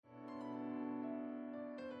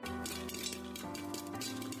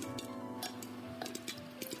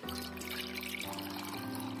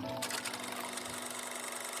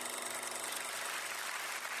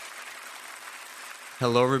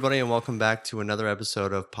Hello, everybody, and welcome back to another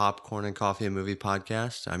episode of Popcorn and Coffee, a movie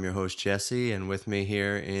podcast. I'm your host, Jesse, and with me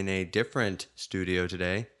here in a different studio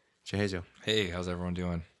today, Jehaziel. Hey, how's everyone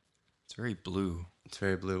doing? It's very blue. It's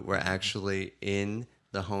very blue. We're actually in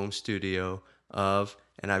the home studio of,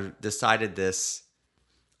 and I've decided this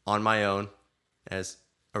on my own as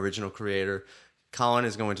original creator. Colin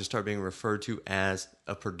is going to start being referred to as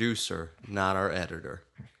a producer, not our editor.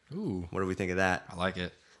 Ooh, What do we think of that? I like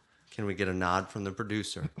it. Can we get a nod from the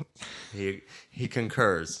producer? He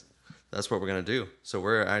concurs. That's what we're going to do. So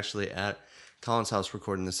we're actually at Colin's house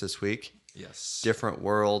recording this week. Yes. Different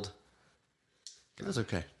world. That's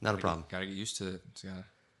okay. Not a problem. Gotta get used to it.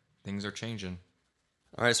 Things are changing.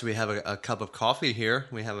 All right, so we have a cup of coffee here.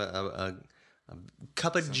 We have a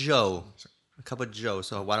cup of Joe. A cup of Joe.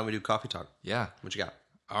 So why don't we do coffee talk? Yeah. What you got?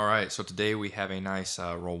 All right. So today we have a nice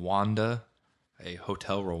Rwanda, a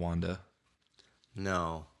Hotel Rwanda.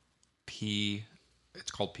 No.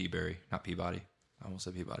 It's called Peaberry, not Peabody. I almost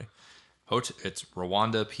said Peabody. It's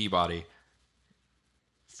Rwanda Peabody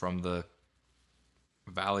from the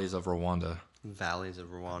valleys of Rwanda. Valleys of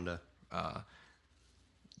Rwanda.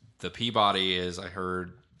 The Peabody is, I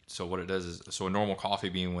heard, so what it does is, so a normal coffee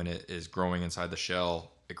bean, when it is growing inside the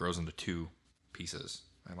shell, it grows into two pieces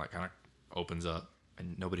and like kind of opens up.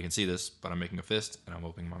 And nobody can see this, but I'm making a fist and I'm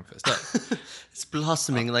opening my fist up. It's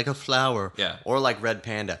blossoming like a flower. Yeah. Or like red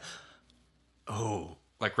panda. Oh.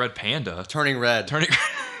 Like Red Panda. Turning red. Turning.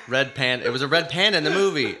 Red panda. It was a red panda in the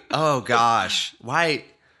movie. Oh, gosh. Why?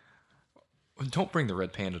 Don't bring the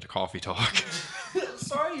Red Panda to coffee talk.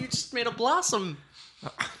 Sorry, you just made a blossom.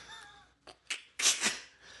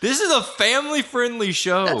 This is a family-friendly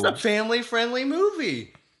show. That's a family-friendly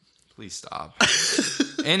movie. Please stop.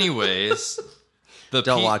 Anyways,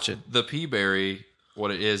 Don't watch it. The Peaberry,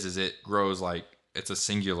 what it is it grows like it's a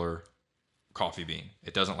singular coffee bean.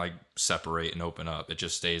 It doesn't like separate and open up. It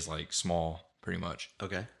just stays like small, pretty much.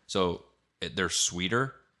 Okay. So they're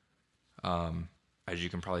sweeter, as you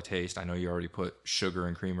can probably taste. I know you already put sugar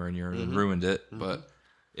and creamer in yours and ruined it, but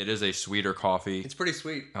it is a sweeter coffee. It's pretty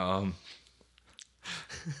sweet. I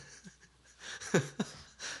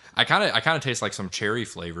kind of taste like some cherry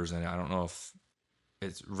flavors in it. I don't know if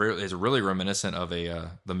it's really reminiscent of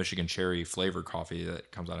the Michigan cherry flavored coffee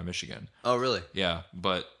that comes out of Michigan. Oh, really? Yeah,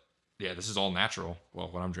 but yeah, this is all natural. Well,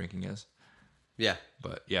 what I'm drinking is. Yeah.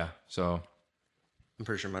 But yeah, so I'm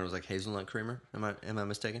pretty sure mine was like hazelnut creamer. Am I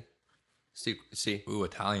mistaken? See. ooh,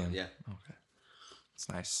 Italian. Yeah. Okay. It's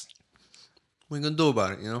nice. What are you gonna do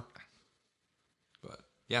about it, you know? But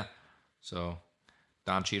yeah. So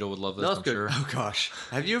Don Cheadle would love this, That's I'm good. sure. Oh gosh.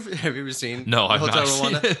 Have you ever seen No, I've Hotel not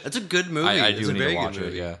seen Rwanda? it. That's a good movie. I It's do a need very to good watch it,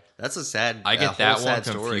 movie. yeah. That's a sad I get whole that one sad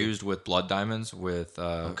story. confused with Blood Diamonds with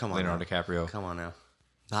Come on Leonardo now. DiCaprio. Come on now.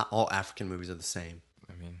 Not all African movies are the same.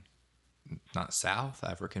 I mean, not South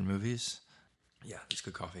African movies. Yeah, it's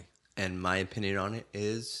good coffee. And my opinion on it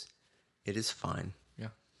is fine. Yeah,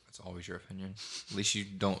 that's always your opinion. At least you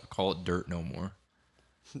don't call it dirt no more.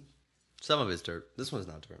 Some of it's dirt. This one's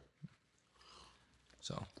not dirt.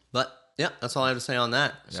 So, But yeah, that's all I have to say on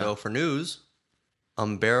that. Yeah. So for news,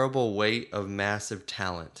 unbearable weight of massive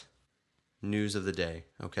talent. News of the day.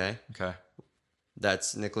 Okay, okay.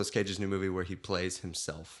 that's Nicolas Cage's new movie where he plays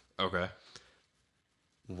himself. Okay.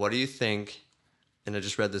 What do you think? And I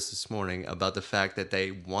just read this morning about the fact that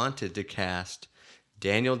they wanted to cast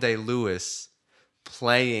Daniel Day-Lewis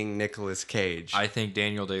playing Nicolas Cage. I think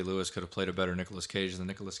Daniel Day-Lewis could have played a better Nicolas Cage than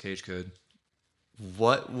Nicolas Cage could.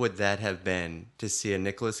 What would that have been to see a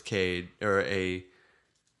Nicolas Cage or a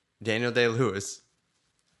Daniel Day-Lewis?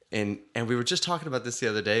 And we were just talking about this the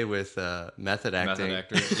other day with method acting.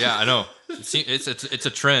 Method actor. Yeah, I know. It's a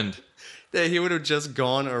trend. That he would have just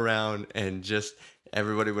gone around and just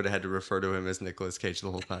everybody would have had to refer to him as Nicolas Cage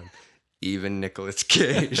the whole time. Even Nicolas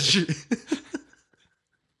Cage.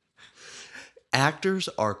 Actors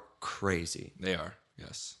are crazy. They are,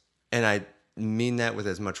 yes. And I mean that with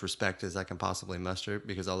as much respect as I can possibly muster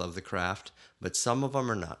because I love the craft. But some of them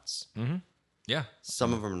are nuts. Mm-hmm. Yeah.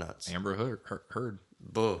 Some of them are nuts. Amber Heard.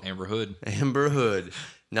 Boo. Amber Hood. Amber Hood.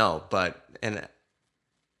 No, but, and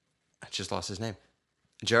I just lost his name.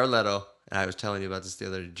 Jared Leto, and I was telling you about this the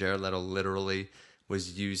other day, Jared Leto literally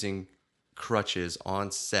was using crutches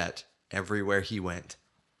on set everywhere he went.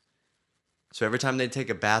 So every time they'd take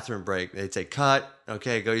a bathroom break, they'd say, cut,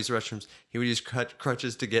 okay, go use the restrooms. He would use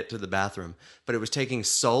crutches to get to the bathroom. But it was taking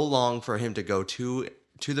so long for him to go to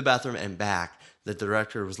the bathroom and back that the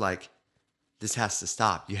director was like, this has to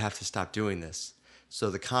stop. You have to stop doing this. So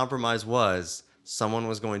the compromise was someone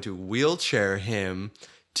was going to wheelchair him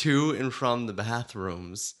to and from the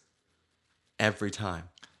bathrooms every time.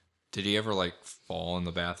 Did he ever like fall in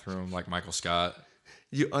the bathroom like Michael Scott?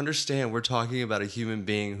 You understand, we're talking about a human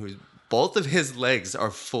being whose both of his legs are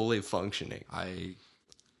fully functioning.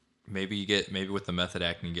 Maybe with the method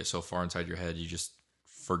acting, you get so far inside your head, you just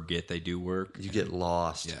forget they do work. You get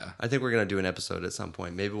lost. Yeah. I think we're going to do an episode at some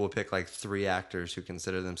point. Maybe we'll pick like 3 actors who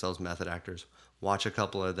consider themselves method actors, watch a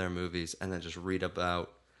couple of their movies, and then just read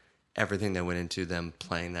about everything that went into them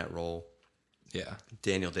playing that role. Yeah.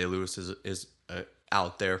 Daniel Day-Lewis is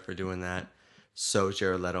out there for doing that. So is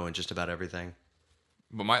Jared Leto and just about everything.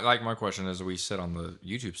 But my question is, we said on the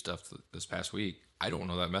YouTube stuff this past week, I don't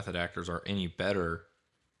know that method actors are any better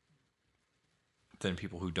than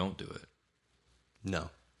people who don't do it. No.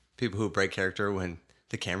 People who break character when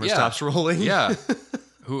the camera Yeah. stops rolling. Yeah.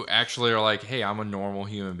 Who actually are like, hey, I'm a normal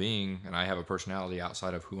human being and I have a personality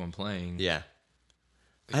outside of who I'm playing. Yeah.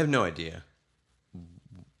 I have no idea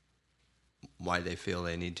why they feel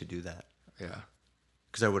they need to do that. Yeah.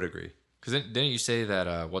 Because I would agree. Because didn't you say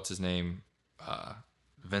that, what's his name?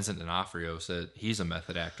 Vincent D'Onofrio said he's a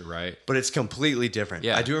method actor, right? But it's completely different.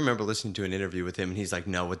 Yeah. I do remember listening to an interview with him, and he's like,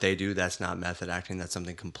 no, what they do, that's not method acting. That's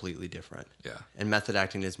something completely different. Yeah. And method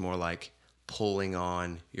acting is more like pulling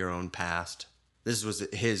on your own past. This was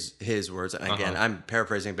his words. And again, I'm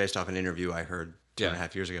paraphrasing based off an interview I heard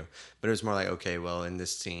 2.5 years ago. But it was more like, okay, well, in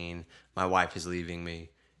this scene, my wife is leaving me.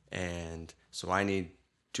 And so I need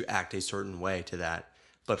to act a certain way to that.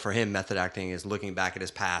 But for him, method acting is looking back at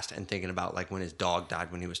his past and thinking about like when his dog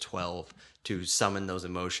died when he was 12 to summon those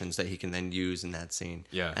emotions that he can then use in that scene.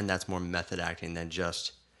 Yeah. And that's more method acting than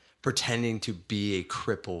just pretending to be a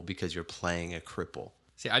cripple because you're playing a cripple.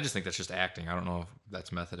 See, I just think that's just acting. I don't know if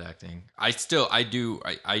that's method acting. I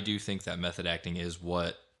do think that method acting is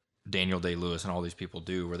what Daniel Day-Lewis and all these people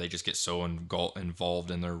do, where they just get so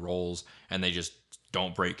involved in their roles and they just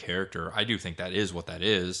don't break character. I do think that is what that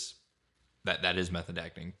is. That is method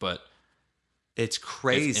acting, but It's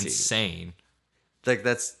crazy. it's insane. Like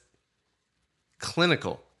that's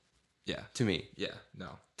clinical Yeah. to me Yeah.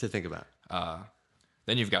 No. to think about.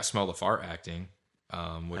 Then you've got smell the fart acting,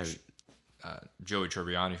 which Joey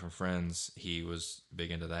Tribbiani from Friends, he was big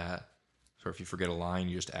into that. So if you forget a line,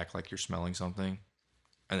 you just act like you're smelling something,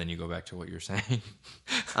 and then you go back to what you're saying.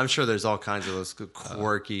 I'm sure there's all kinds of those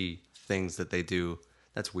quirky things that they do.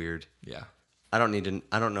 That's weird. Yeah. I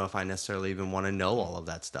don't know if I necessarily even want to know all of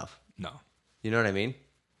that stuff. No. You know what I mean?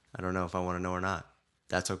 I don't know if I want to know or not.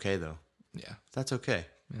 That's okay though. Yeah. That's okay.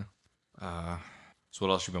 Yeah. So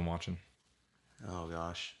what else you been watching? Oh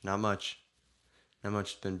gosh, not much. Not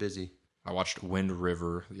much. Been busy. I watched Wind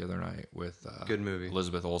River the other night with Good movie.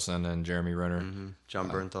 Elizabeth Olsen and Jeremy Renner. John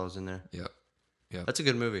Bernthal's in there. Yep. Yep. That's a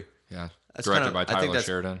good movie. Yeah. That's Directed by I think Tyler that's-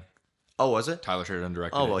 Sheridan. Oh, was it? Tyler Sheridan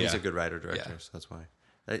directed Oh well, it. he's Yeah. a good writer director, Yeah. so that's why.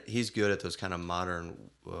 He's good at those kind of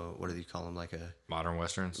modern. What do you call them? Like a Modern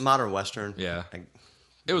Westerns. modern western. Yeah. Like,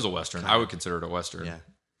 It was a Western. I would consider it a Western. yeah.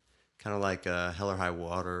 Kind of like Hell or High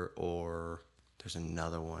Water, or there's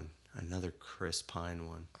another one, another Chris Pine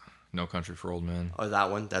one. No Country for Old Men. Oh,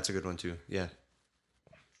 that one. That's a good one too. Yeah,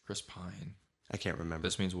 Chris Pine. I can't remember.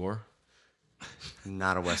 This Means War.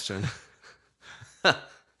 Not a western.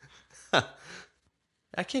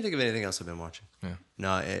 I can't think of anything else I've been watching. Yeah.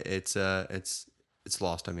 No, it's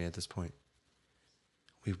lost on me at this point.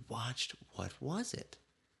 We watched, what was it?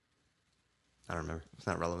 I don't remember. It's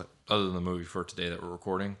not relevant. Other than the movie for today that we're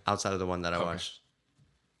recording Outside of the one that I Okay. watched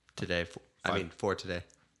today. Five. For today.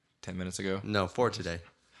 10 minutes ago. No, for today.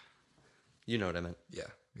 You know what I meant. Yeah.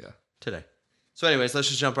 Yeah. Today. So anyways, let's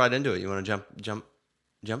just jump right into it. You want to jump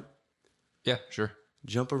Yeah, sure.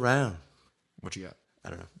 around. What you got? I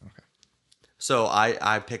don't know. Okay. So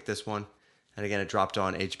I picked this one, and again, it dropped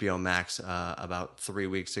on HBO Max about 3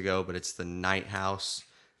 weeks ago. But it's The Night House,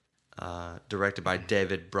 directed by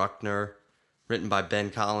David Bruckner, written by Ben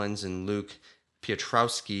Collins and Luke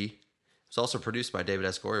Piotrowski. It's also produced by David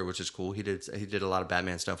S. Goyer, which is cool. He did a lot of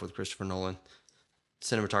Batman stuff with Christopher Nolan.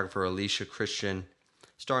 Cinematographer Alicia Christian,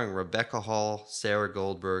 starring Rebecca Hall, Sarah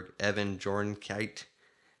Goldberg, Evan Jordan Kite,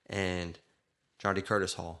 and John D.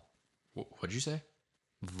 Curtis Hall. What'd you say?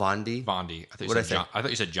 Vondi. Bondi. I thought you What'd said I John. I thought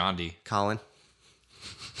you said John D. Colin.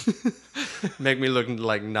 Make me look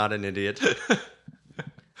like not an idiot.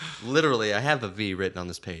 Literally, I have a V written on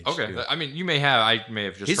this page. Okay. too. I mean, you may have. I may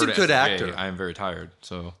have just. He's heard a it good as J. actor. I am very tired.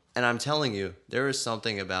 So And I'm telling you, there is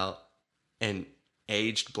something about an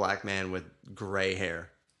aged black man with gray hair.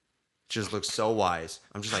 Just looks so wise.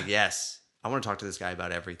 I'm just like, yes, I want to talk to this guy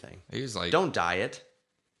about everything. he's like. Don't dye it.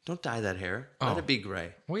 Don't dye that hair. Let Oh. it be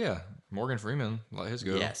gray. Well, yeah. Morgan Freeman, let his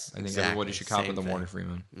go. Yes, I think exactly. everybody should cop Same with the thing. Morgan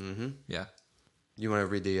Freeman. Mm-hmm. Yeah. You want to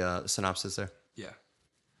read the synopsis there? Yeah.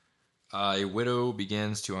 A widow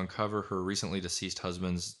begins to uncover her recently deceased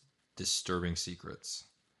husband's disturbing secrets.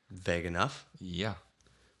 Vague enough. Yeah.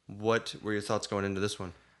 What were your thoughts going into this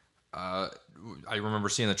one? I remember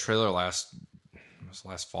seeing the trailer last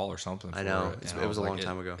fall or something. I know. And It was a long like,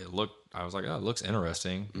 time ago. I was like, oh, it looks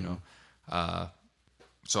interesting, you know.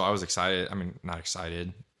 So I was excited. I mean, not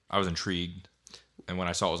excited. I was intrigued. And when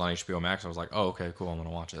I saw it was on HBO Max, I was like, oh, okay, cool. I'm going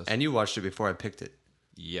to watch this. And you watched it before I picked it.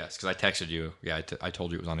 Yes, because I texted you. Yeah, I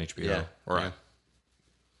told you it was on HBO. Yeah. Or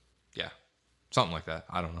yeah, something like that.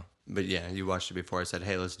 I don't know. But yeah, you watched it before I said,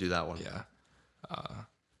 hey, let's do that one. Yeah.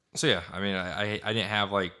 So yeah, I mean, I didn't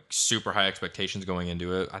have like super high expectations going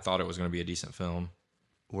into it. I thought it was going to be a decent film.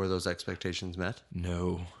 Were those expectations met?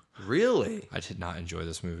 No, Really? I did not enjoy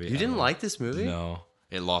this movie. You didn't like this movie? No,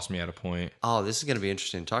 it lost me at a point. Oh, this is going to be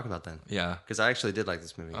interesting to talk about then. Yeah. Because I actually did like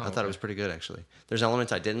this movie. I thought okay. it was pretty good, actually. There's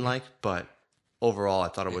elements I didn't like, but overall, I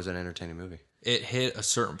thought it was an entertaining movie. It hit a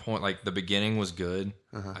certain point. Like the beginning was good.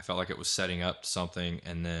 I felt like it was setting up something,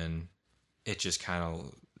 and then it just kind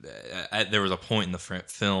of. There was a point in the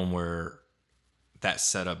film where that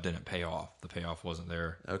setup didn't pay off. The payoff wasn't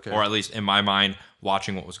there. Okay. Or at least in my mind,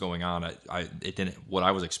 watching what was going on, it didn't. What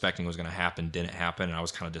I was expecting was going to happen didn't happen, and I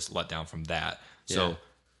was kind of just let down from that. Yeah. So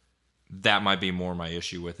that might be more my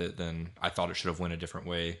issue with it than I thought it should have went a different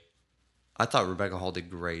way. I thought Rebecca Hall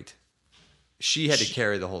did great. She had to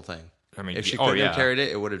carry the whole thing. I mean, If she oh, couldn't yeah. have carried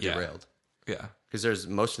it, it would have Yeah. derailed. Yeah. Because there's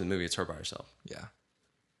most of the movie, it's her by herself. Yeah.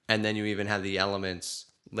 And then you even have the elements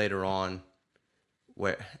later on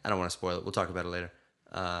where I don't want to spoil it. We'll talk about it later.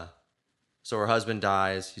 So her husband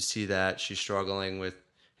dies. You see that she's struggling with,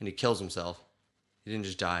 and he kills himself. He didn't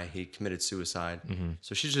just die; he committed suicide. Mm-hmm.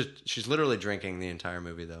 So she's literally drinking the entire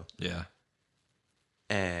movie though, Yeah.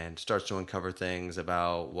 and starts to uncover things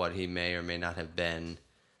about what he may or may not have been.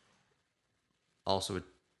 Also, what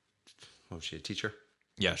was she, a teacher?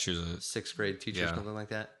 Yeah. She was a. 6th grade teacher, Yeah. something like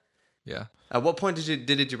that. Yeah. At what point did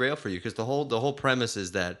it derail for you? Because the whole premise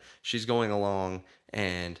is that she's going along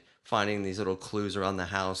and finding these little clues around the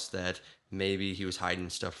house that maybe he was hiding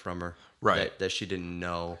stuff from her, Right. That she didn't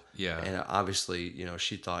know. Yeah. And obviously,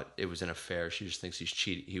 she thought it was an affair. She just thinks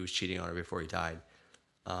he was cheating on her before he died.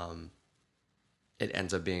 It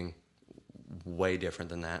ends up being way different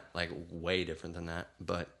than that, like way different than that.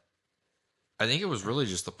 But I think it was really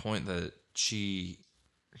just the point that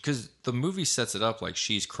because the movie sets it up like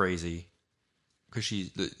she's crazy.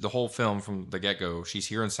 Because the whole film from the get go, she's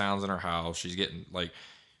hearing sounds in her house. She's getting like,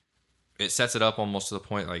 it sets it up almost to the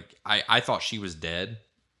point like I thought she was dead.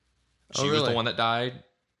 She was the really? one that died,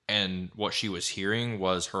 and what she was hearing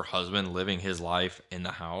was her husband living his life in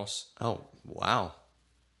the house, oh wow,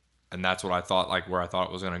 and that's what I thought, like where I thought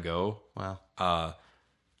it was gonna go. wow.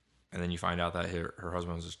 And then you find out that her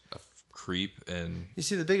husband was just a creep, and You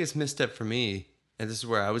see, the biggest misstep for me, and this is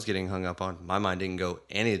where I was getting hung up on, my mind didn't go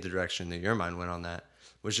any of the direction that your mind went on that,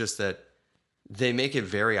 was just that they make it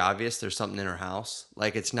very obvious there's something in her house.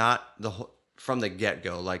 Like, it's not from the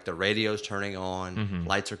get-go, like the radio's turning on,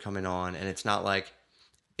 lights are coming on, and it's not like,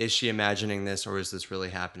 is she imagining this or is this really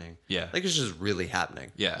happening? Yeah. Like, it's just really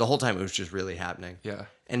happening. Yeah. The whole time it was just really happening. yeah,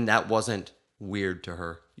 And that wasn't weird to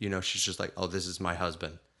her. She's just like, oh, this is my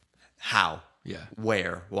husband. How? Yeah.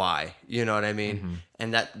 Where? Why? You know what I mean?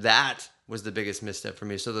 And that was the biggest misstep for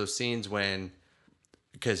me. So those scenes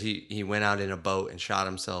because he went out in a boat and shot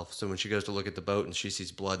himself. So when she goes to look at the boat and she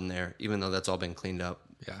sees blood in there, even though that's all been cleaned up.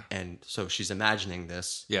 Yeah. And so she's imagining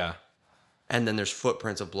this. yeah, And then there's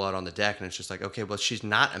footprints of blood on the deck. And it's just like, okay, well, she's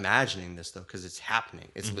not imagining this though, because it's happening.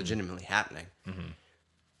 It's legitimately happening.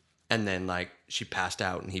 And then like she passed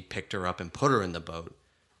out and he picked her up and put her in the boat.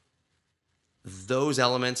 Those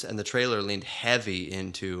elements and the trailer leaned heavy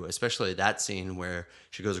into, especially that scene where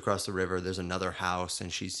she goes across the river, there's another house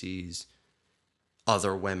and she sees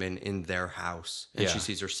other women in their house and she Yeah.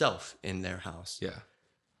 sees herself in their house. yeah,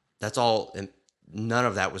 That's all, and none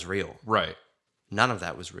of that was real. right, None of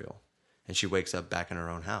that was real. And she wakes up back in her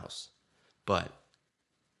own house. But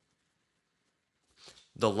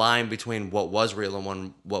the line between what was real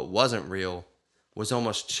and what wasn't real was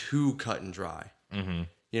almost too cut and dry. Mm-hmm.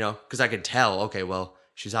 Because I could tell, okay, well,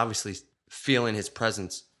 she's obviously feeling his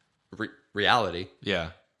presence, reality,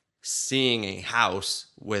 yeah, seeing a house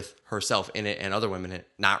with herself in it and other women in it,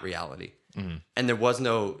 not reality. And there was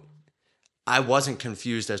I wasn't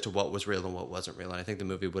confused as to what was real and what wasn't real. And I think the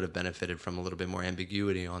movie would have benefited from a little bit more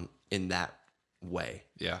ambiguity in that way,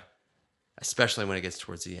 yeah, especially when it gets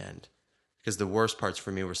towards the end. Because the worst parts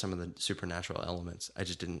for me were some of the supernatural elements. I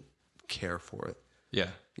just didn't care for it, yeah.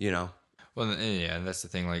 Well, yeah, and that's the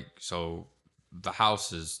thing. Like, so the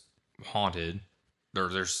house is haunted.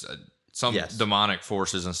 There's some Yes. demonic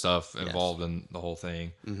forces and stuff Yes. involved in the whole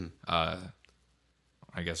thing.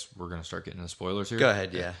 I guess we're gonna start getting into spoilers here. Go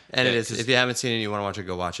ahead, yeah. And Yeah, it is, 'cause- if you haven't seen it, you want to watch it,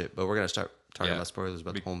 go watch it. But we're gonna start talking Yeah. about spoilers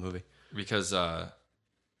about the whole movie. because I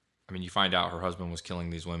mean, you find out her husband was killing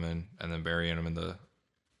these women and then burying them in the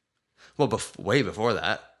Well, way before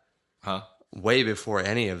that, huh? way before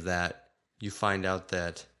any of that, you find out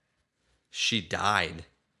that she died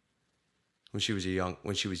when she was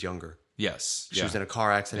younger. Yes, She was in a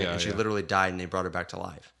car accident Yeah, and she yeah. literally died, and they brought her back to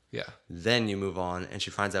life. yeah, Then you move on, and she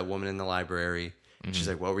finds that woman in the library. And Mm-hmm. she's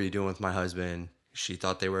like, "What were you doing with my husband?" She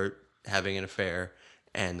thought they were having an affair,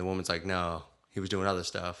 and the woman's like, "No, he was doing other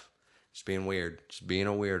stuff, just being weird, just being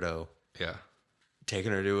a weirdo, yeah,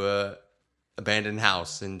 taking her to a abandoned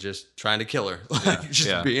house and just trying to kill her, like, just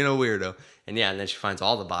yeah. being a weirdo." And yeah, and then she finds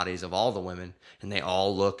all the bodies of all the women, and they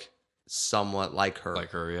all look somewhat like her,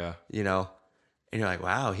 like her. Yeah, you know. And you're like,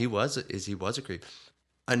 "Wow, he was a creep."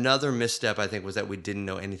 Another misstep, I think, was that we didn't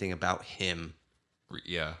know anything about him.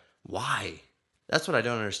 yeah. Why? That's what I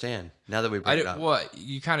don't understand. Now that we bring it up, Well,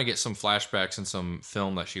 you kind of get some flashbacks in some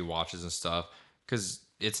film that she watches and stuff because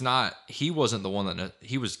it's not. He wasn't the one that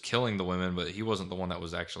he was killing the women, but he wasn't the one that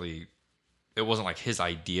was actually. It wasn't like his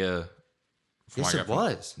idea. from yes, what I it got from-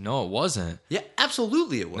 was. No, it wasn't. Yeah,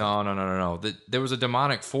 absolutely, it was. No. There was a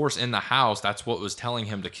demonic force in the house. That's what was telling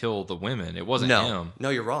him to kill the women. It wasn't him. No,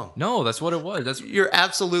 you're wrong. No, that's what it was. That's You're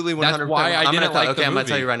absolutely 100%. That's why I didn't like the I'm going to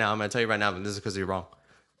tell movie. you right now. I'm going to tell you right now, but this is because you're wrong.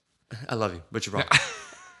 I love you, but you're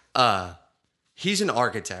wrong. He's an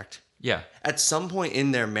architect. yeah, At some point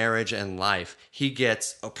in their marriage and life, he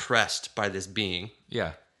gets oppressed by this being.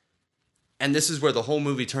 yeah, And this is where the whole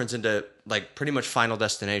movie turns into like pretty much Final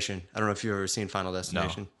Destination. I don't know if you've ever seen Final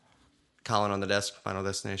Destination. Colin on the Desk, Final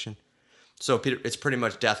Destination. So Peter, it's pretty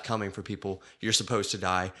much death coming for people. You're supposed to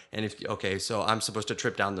die. And so I'm supposed to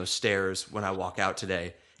trip down those stairs when I walk out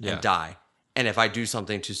today Yeah. and die. And if I do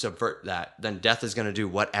something to subvert that, then death is going to do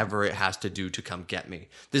whatever it has to do to come get me.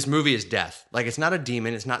 This movie is death. Like, it's not a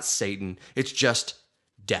demon. It's not Satan. It's just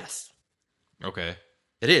death. okay,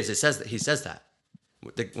 It is. It says that. He says that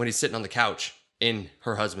when he's sitting on the couch in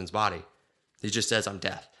her husband's body. He just says, "I'm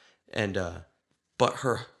death." And but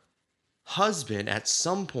her husband at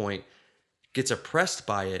some point gets oppressed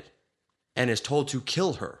by it and is told to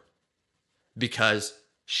kill her because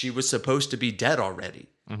she was supposed to be dead already.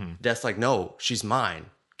 Death's like, "No, she's mine.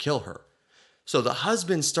 Kill her." So the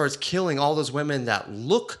husband starts killing all those women that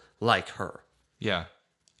look like her. yeah.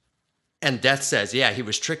 And Death says, "Yeah, he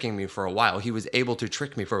was tricking me for a while. He was able to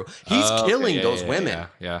trick me for a while." He's killing Yeah, those yeah, women.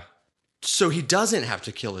 Yeah, So he doesn't have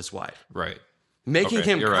to kill his wife, right. making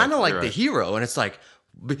Okay, him you're kind of right, like you're the right. hero. And it's like,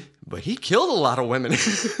 but he killed a lot of women.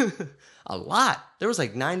 A lot. There was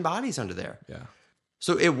like 9 bodies under there. Yeah,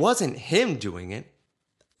 So it wasn't him doing it.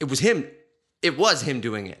 It was him. It was him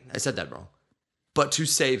doing it. I said that wrong. But to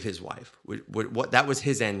save his wife, what that was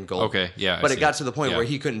his end goal. Okay, yeah, I But it see. got to the point Yeah. where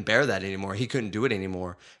he couldn't bear that anymore. He couldn't do it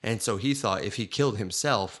anymore, and so he thought if he killed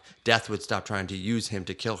himself, Death would stop trying to use him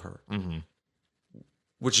to kill her. Mm-hmm.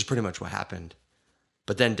 Which is pretty much what happened.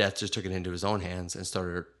 But then Death just took it into his own hands and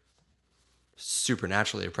started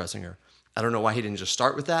supernaturally oppressing her. I don't know why he didn't just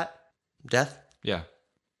start with that, Death. yeah,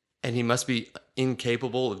 And he must be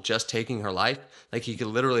incapable of just taking her life. Like, he could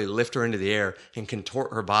literally lift her into the air and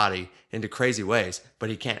contort her body into crazy ways, but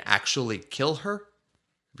he can't actually kill her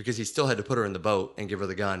because he still had to put her in the boat and give her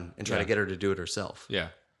the gun and try Yeah. to get her to do it herself. yeah.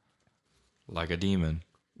 Like a demon.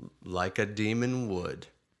 Like a demon would.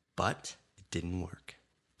 But it didn't work.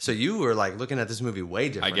 So you were like looking at this movie way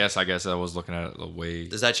different. I guess I was looking at it the way.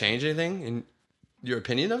 Does that change anything in your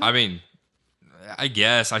opinion of it? I mean, I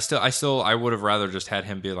guess I would have rather just had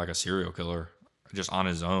him be like a serial killer, just on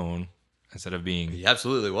his own instead of being. He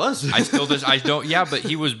absolutely was. I don't. Yeah, but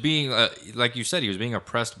he was being like you said, he was being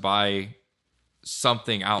oppressed by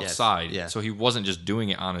something outside. yeah. So he wasn't just doing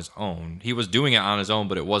it on his own. He was doing it on his own,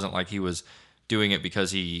 but it wasn't like he was doing it because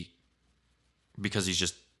he's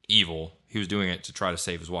just evil. He was doing it to try to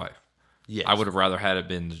save his wife. Yes. I would have rather had it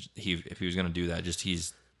been if he was going to do that. Just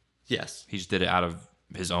Yes. he just did it out of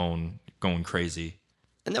his own going crazy.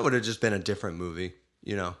 And that would have just been a different movie,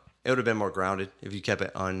 you know. It would have been more grounded if you kept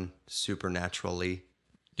it unsupernaturally.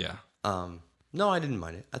 Yeah. No, I didn't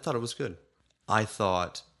mind it. I thought it was good. I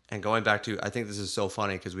thought, and going back to, I think this is so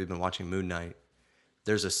funny because we've been watching Moon Knight.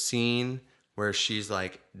 There's a scene where she's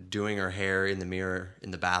like doing her hair in the mirror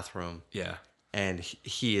in the bathroom, Yeah. and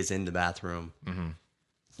he is in the bathroom.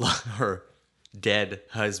 Her dead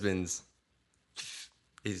husband's,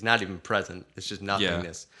 he's not even present. It's just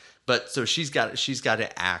nothingness. But so she's got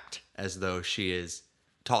to act as though she is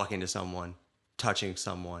talking to someone, touching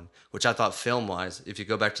someone, which I thought film-wise, if you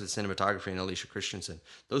go back to the cinematography and Alicia Christensen,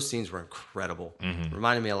 those scenes were incredible.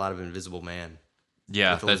 Reminded me a lot of Invisible Man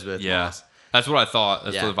Yeah, with Elizabeth yeah. Moss. That's what I thought.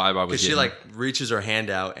 That's the vibe I was Because getting. she like reaches her hand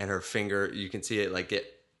out and her finger, you can see it like get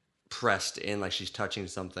pressed in, like she's touching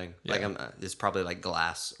something. Like it's probably like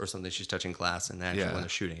glass or something. She's touching glass in the actual when they're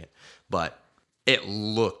shooting it. But it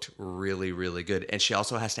looked really, really good. And she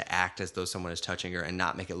also has to act as though someone is touching her and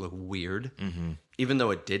not make it look weird. Even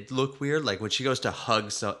though it did look weird, like when she goes to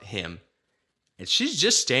hug him, and she's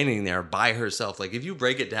just standing there by herself. Like if you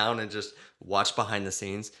break it down and just watch behind the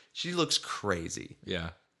scenes, she looks crazy. Yeah.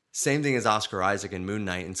 Same thing as Oscar Isaac in Moon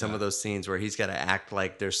Knight and some of those scenes where he's got to act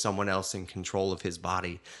like there's someone else in control of his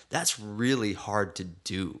body. That's really hard to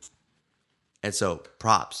do. And so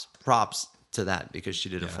props to that because she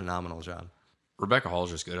did a phenomenal job. Rebecca Hall's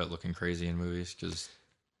just good at looking crazy in movies because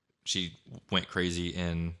she went crazy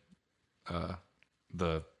in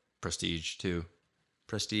the Prestige too.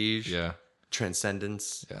 Prestige. Yeah.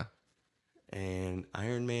 Transcendence. Yeah. And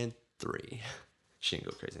Iron Man 3. She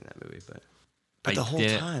didn't go crazy in that movie, but the whole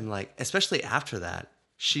time, like, especially after that,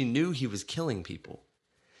 she knew he was killing people.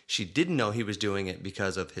 She didn't know he was doing it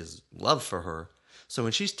because of his love for her. So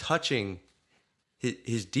when she's touching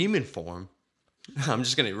his demon form, I'm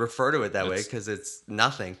just going to refer to it that way because it's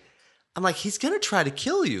nothing. I'm like, he's going to try to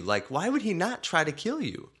kill you. Like, why would he not try to kill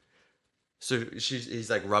you? So he's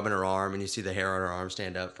like rubbing her arm and you see the hair on her arm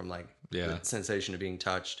stand up from like the sensation of being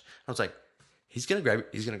touched. I was like, he's going to grab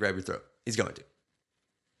your throat. He's going to.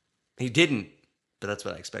 He didn't, but that's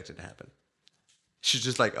what I expected to happen. She's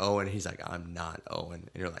just like Owen. He's like, I'm not Owen.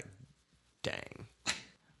 And you're like, dang.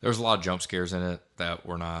 There was a lot of jump scares in it that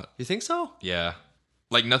were not. You think so? Yeah.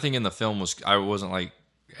 Like nothing in the film was, I wasn't like,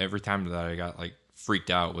 every time that I got like freaked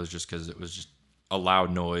out was just because it was just a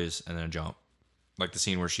loud noise and then a jump. Like the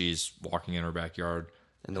scene where she's walking in her backyard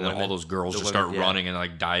and then all those girls just start running and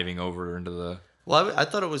like diving over into the. Well, I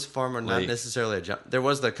thought it was far more, not necessarily a jump. There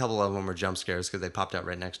was a couple of them were jump scares because they popped out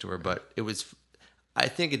right next to her, but it was, I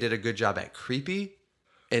think it did a good job at creepy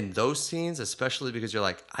in those scenes, especially because you're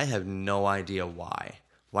like, I have no idea why.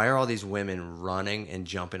 Why are all these women running and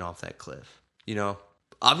jumping off that cliff? You know,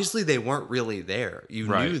 obviously they weren't really there. You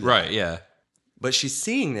knew that. Right, yeah. But she's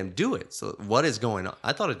seeing them do it. So what is going on?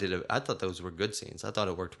 I thought I thought those were good scenes. I thought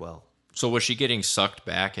it worked well. So was she getting sucked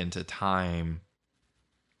back into time?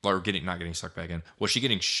 Or not getting sucked back in? Was she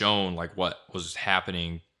getting shown like what was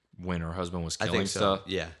happening when her husband was killing stuff?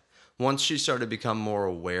 Yeah. Once she started to become more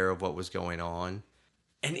aware of what was going on,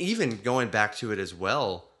 and even going back to it as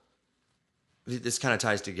well, this kind of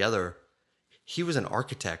ties together. He was an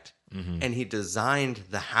architect, and he designed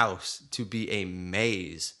the house to be a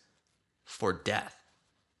maze for death.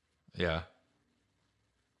 Yeah.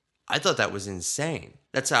 I thought that was insane.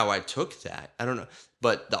 That's how I took that. I don't know.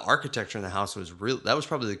 But the architecture in the house was real. That was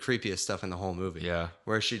probably the creepiest stuff in the whole movie. Yeah.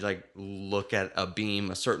 Where she'd like look at a beam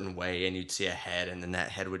a certain way and you'd see a head and then that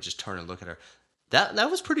head would just turn and look at her. That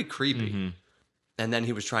was pretty creepy. And then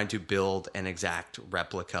he was trying to build an exact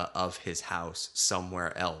replica of his house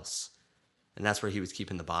somewhere else. And that's where he was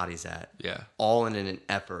keeping the bodies at. Yeah. All in an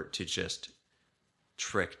effort to just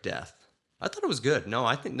trick death. I thought it was good. No,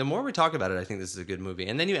 I think the more we talk about it, I think this is a good movie.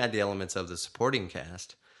 And then you add the elements of the supporting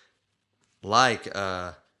cast, like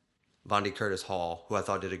Bondi Curtis Hall, who I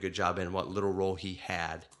thought did a good job in what little role he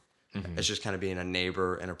had. As just kind of being a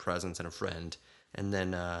neighbor and a presence and a friend. And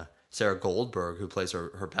then Sarah Goldberg, who plays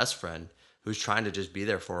her best friend, who's trying to just be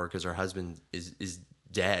there for her because her husband is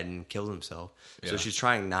dead and killed himself. Yeah. So she's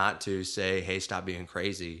trying not to say, hey, stop being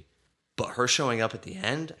crazy. But her showing up at the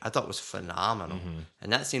end, I thought was phenomenal.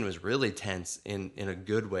 And that scene was really tense in a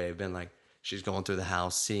good way. Been like, she's going through the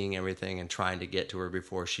house, seeing everything and trying to get to her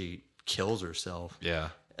before she kills herself. Yeah.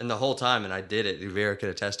 And the whole time, and I did it, Vera could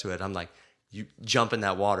attest to it, I'm like, you jump in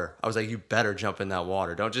that water. I was like, you better jump in that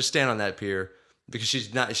water. Don't just stand on that pier because she's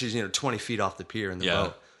 20 feet off the pier in the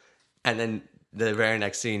boat. And then the very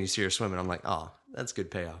next scene, you see her swimming. I'm like, oh, that's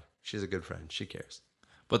good payoff. She's a good friend. She cares.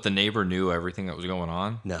 But the neighbor knew everything that was going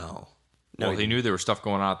on? No. Well, he knew there was stuff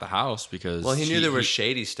going on at the house because... Well, he knew there was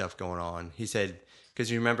shady stuff going on. He said... Because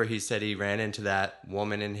you remember he said he ran into that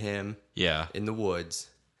woman and him in the woods.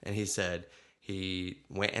 And he said he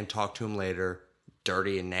went and talked to him later,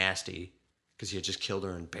 dirty and nasty, because he had just killed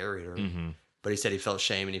her and buried her. But he said he felt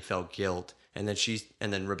shame and he felt guilt. And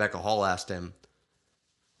then Rebecca Hall asked him,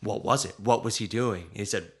 what was it? What was he doing? And he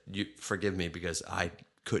said, forgive me because I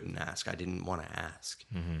couldn't ask. I didn't want to ask.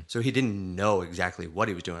 So he didn't know exactly what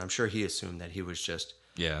he was doing. I'm sure he assumed that he was just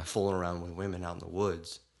fooling around with women out in the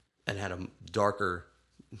woods and had a darker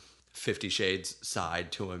 50 Shades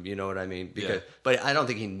side to him. You know what I mean? But I don't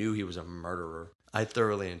think he knew he was a murderer. I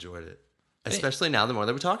thoroughly enjoyed it. Especially now, the more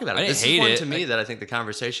that we talk about it. I didn't This hate is one it. to me that I think the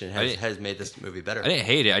conversation has made this movie better. I didn't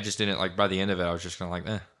hate it. I just didn't like by the end of it. I was just kind of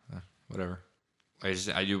like, whatever.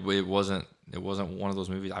 It wasn't one of those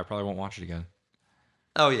movies. I probably won't watch it again.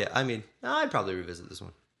 Oh, yeah. I mean, I'd probably revisit this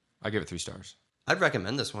one. I give it 3 stars, I'd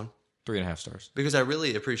recommend this one 3.5 stars. because I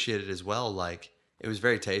really appreciate it as well. Like, it was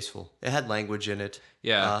very tasteful. It had language in it.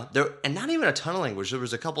 Yeah. And not even a ton of language. There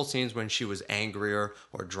was a couple scenes when she was angrier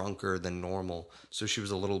or drunker than normal. So she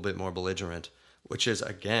was a little bit more belligerent, which is,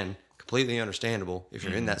 again, completely understandable. If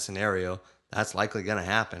you're in that scenario, that's likely going to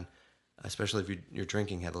happen, especially if you're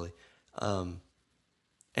drinking heavily.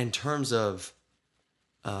 In terms of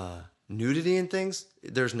nudity and things,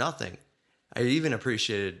 there's nothing. I even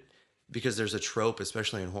appreciated, because there's a trope,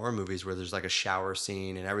 especially in horror movies, where there's like a shower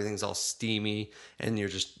scene and everything's all steamy, and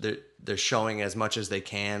they're showing as much as they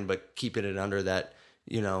can, but keeping it under that,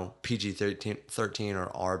 PG-13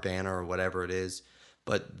 or R banner or whatever it is.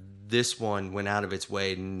 But this one went out of its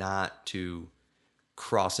way not to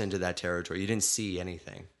cross into that territory. You didn't see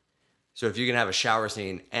anything. So if you can have a shower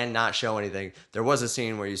scene and not show anything, there was a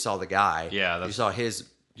scene where you saw the guy. Yeah, you saw his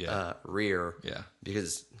Yeah. rear. Yeah.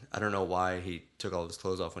 Because I don't know why he took all of his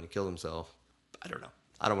clothes off when he killed himself. I don't know.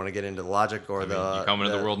 I don't want to get into the logic or You come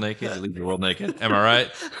into the world naked, you leave the world naked. Am I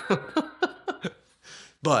right?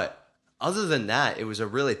 But other than that, it was a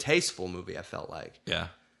really tasteful movie, I felt like. Yeah.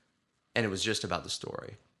 And it was just about the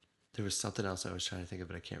story. There was something else I was trying to think of,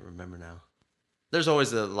 but I can't remember now. There's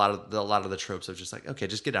always a lot of the tropes of just like, okay,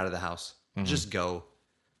 just get out of the house. Mm-hmm. Just go.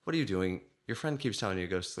 What are you doing? Your friend keeps telling you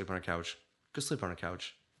to go sleep on a couch. Go sleep on a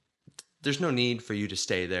couch. There's no need for you to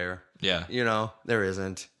stay there. Yeah. There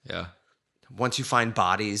isn't. Yeah. Once you find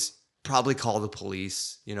bodies, probably call the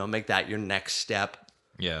police. Make that your next step.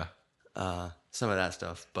 Yeah. Some of that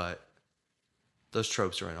stuff. But those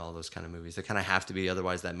tropes are in all those kind of movies. They kind of have to be,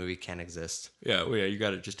 otherwise that movie can't exist. Yeah. Well, yeah. You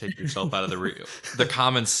got to just take yourself out of the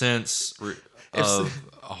common sense of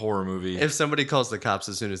a horror movie. If somebody calls the cops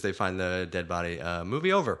as soon as they find the dead body,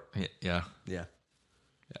 movie over. Yeah. Yeah.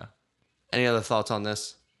 Yeah. Any other thoughts on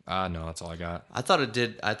this? No, that's all I got. I thought it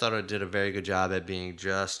did a very good job at being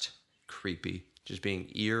just creepy, just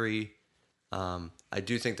being eerie. I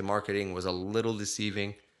do think the marketing was a little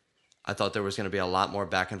deceiving. I thought there was going to be a lot more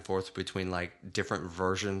back and forth between like different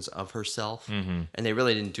versions of herself, and they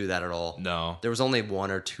really didn't do that at all. No. There was only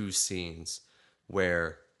 1 or 2 scenes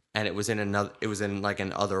where, and it was in like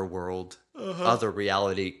an other world, other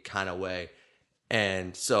reality kind of way.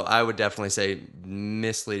 And so I would definitely say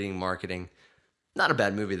misleading marketing. Not a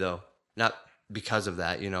bad movie though. Not because of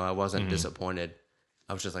that, I wasn't disappointed.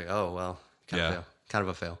 I was just like, oh well, kind of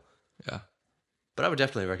a fail. Yeah. But I would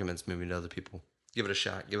definitely recommend this movie to other people. Give it a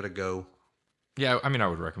shot. Give it a go. Yeah, I mean, I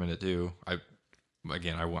would recommend it too. I'm not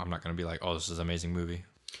going to be like, oh, this is an amazing movie.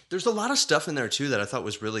 There's a lot of stuff in there too that I thought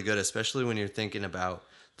was really good, especially when you're thinking about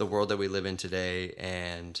the world that we live in today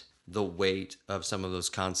and the weight of some of those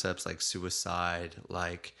concepts like suicide,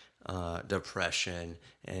 like depression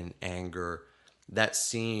and anger. That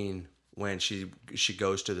scene when she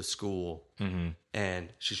goes to the school and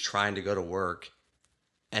she's trying to go to work,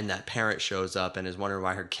 and that parent shows up and is wondering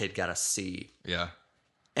why her kid got a C. Yeah.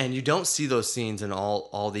 And you don't see those scenes in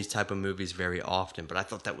all these type of movies very often, but I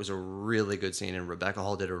thought that was a really good scene, and Rebecca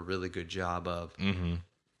Hall did a really good job of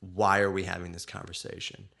why are we having this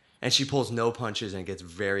conversation? And she pulls no punches and gets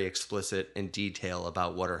very explicit in detail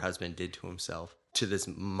about what her husband did to himself, to this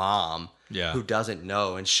mom who doesn't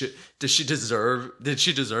know. And did she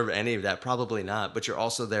deserve any of that? Probably not. But you're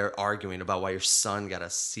also there arguing about why your son got a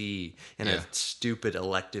C in a stupid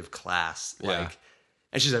elective class.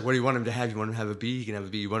 And she's like, what do you want him to have? You want him to have a B? He can have a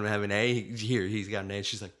B. You want him to have an A? Here, he's got an A. And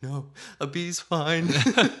she's like, no, a B's fine.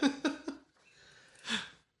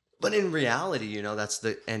 But in reality,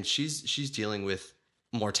 and she's dealing with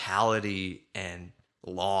mortality and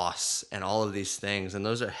loss and all of these things, and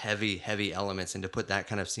those are heavy, heavy elements. And to put that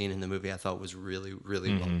kind of scene in the movie, I thought was really,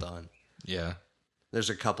 really well done. Yeah. There's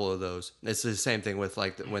a couple of those. It's the same thing with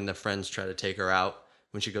like when the friends try to take her out,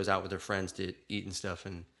 when she goes out with her friends to eat and stuff,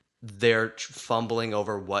 and they're fumbling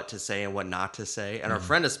over what to say and what not to say. And her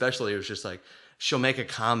friend especially was just like, she'll make a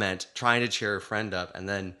comment trying to cheer her friend up, and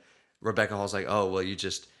then Rebecca Hall's like, oh, well, you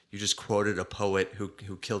just quoted a poet who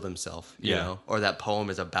killed himself, you know, or that poem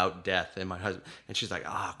is about death. And my husband, and she's like,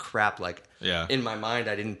 crap. Like, in my mind,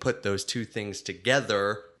 I didn't put those two things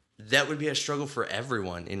together. That would be a struggle for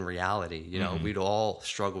everyone in reality. We'd all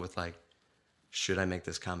struggle with like, should I make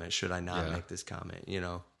this comment? Should I not make this comment?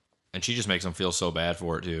 And she just makes them feel so bad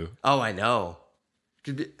for it too. Oh, I know.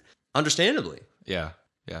 Understandably. Yeah.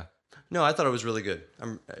 Yeah. No, I thought it was really good.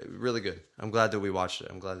 Really good. I'm glad that we watched it.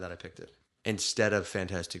 I'm glad that I picked it. instead of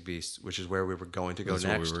Fantastic Beasts, which is where we were going to go That's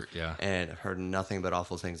what we next. were- yeah. And I've heard nothing but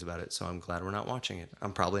awful things about it. So I'm glad we're not watching it.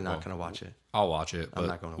 I'm probably not going to watch it. I'll watch it, I'm but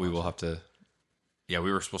not gonna we watch will it. have to. Yeah,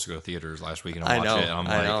 we were supposed to go to theaters last week and I watch know, it. And I'm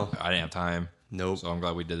I like, know. I didn't have time. Nope. So I'm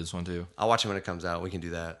glad we did this one too. I'll watch it when it comes out. We can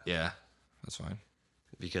do that Yeah, that's fine.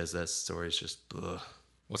 because that story is just, ugh. Well,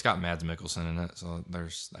 it's got Mads Mikkelsen in it, so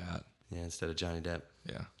there's that. Yeah, instead of Johnny Depp.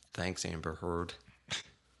 Yeah. Thanks, Amber Heard.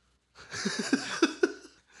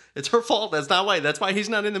 It's her fault. That's why he's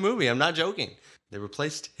not in the movie. I'm not joking. They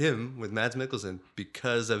replaced him with Mads Mikkelsen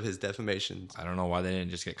because of his defamation. I don't know why they didn't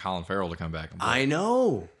just get Colin Farrell to come back and play. I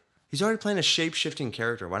know. He's already playing a shape-shifting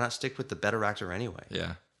character. Why not stick with the better actor anyway?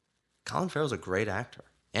 Yeah. Colin Farrell's a great actor.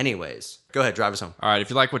 Anyways, go ahead, drive us home. All right. If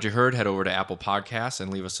you like what you heard, head over to Apple Podcasts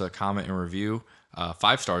and leave us a comment and review.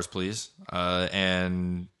 5 stars, please.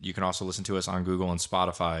 And you can also listen to us on Google and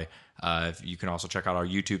Spotify. You can also check out our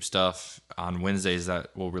YouTube stuff on Wednesdays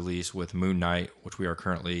that we'll release with Moon Knight, which we are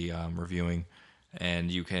currently reviewing. And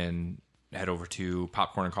you can head over to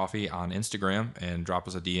Popcorn and Coffee on Instagram and drop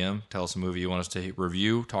us a DM. Tell us a movie you want us to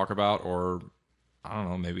review, talk about, or I don't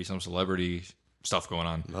know, maybe some celebrity stuff going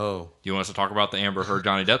on. Oh, Do you want us to talk about the Amber Heard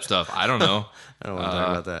Johnny Depp stuff? I don't know. I don't want to talk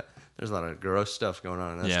about that. There's a lot of gross stuff going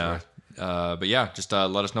on in that Yeah. story. But yeah, just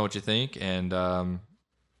let us know what you think and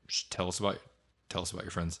just tell us about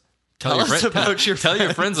your friends. Tell us about your Tell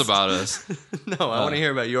your friends. friends about us. No, I want to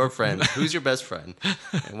hear about your friend. Who's your best friend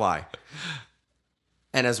and why?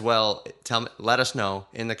 And as well, let us know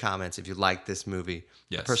in the comments if you like this movie.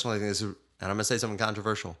 Yes. Personally, I think this is, and I'm going to say something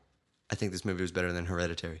controversial. I think this movie was better than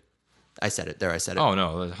Hereditary. I said it. There, I said it. Oh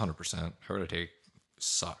no, 100%. Hereditary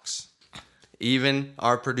sucks. Even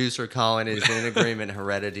our producer Colin is in agreement.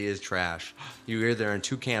 Heredity is trash. You're either in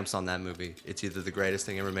two camps on that movie. It's either the greatest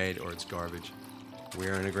thing ever made or it's garbage.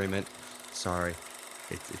 We're in agreement. Sorry,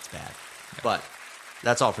 it's bad. But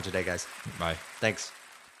that's all for today, guys. Bye. Thanks.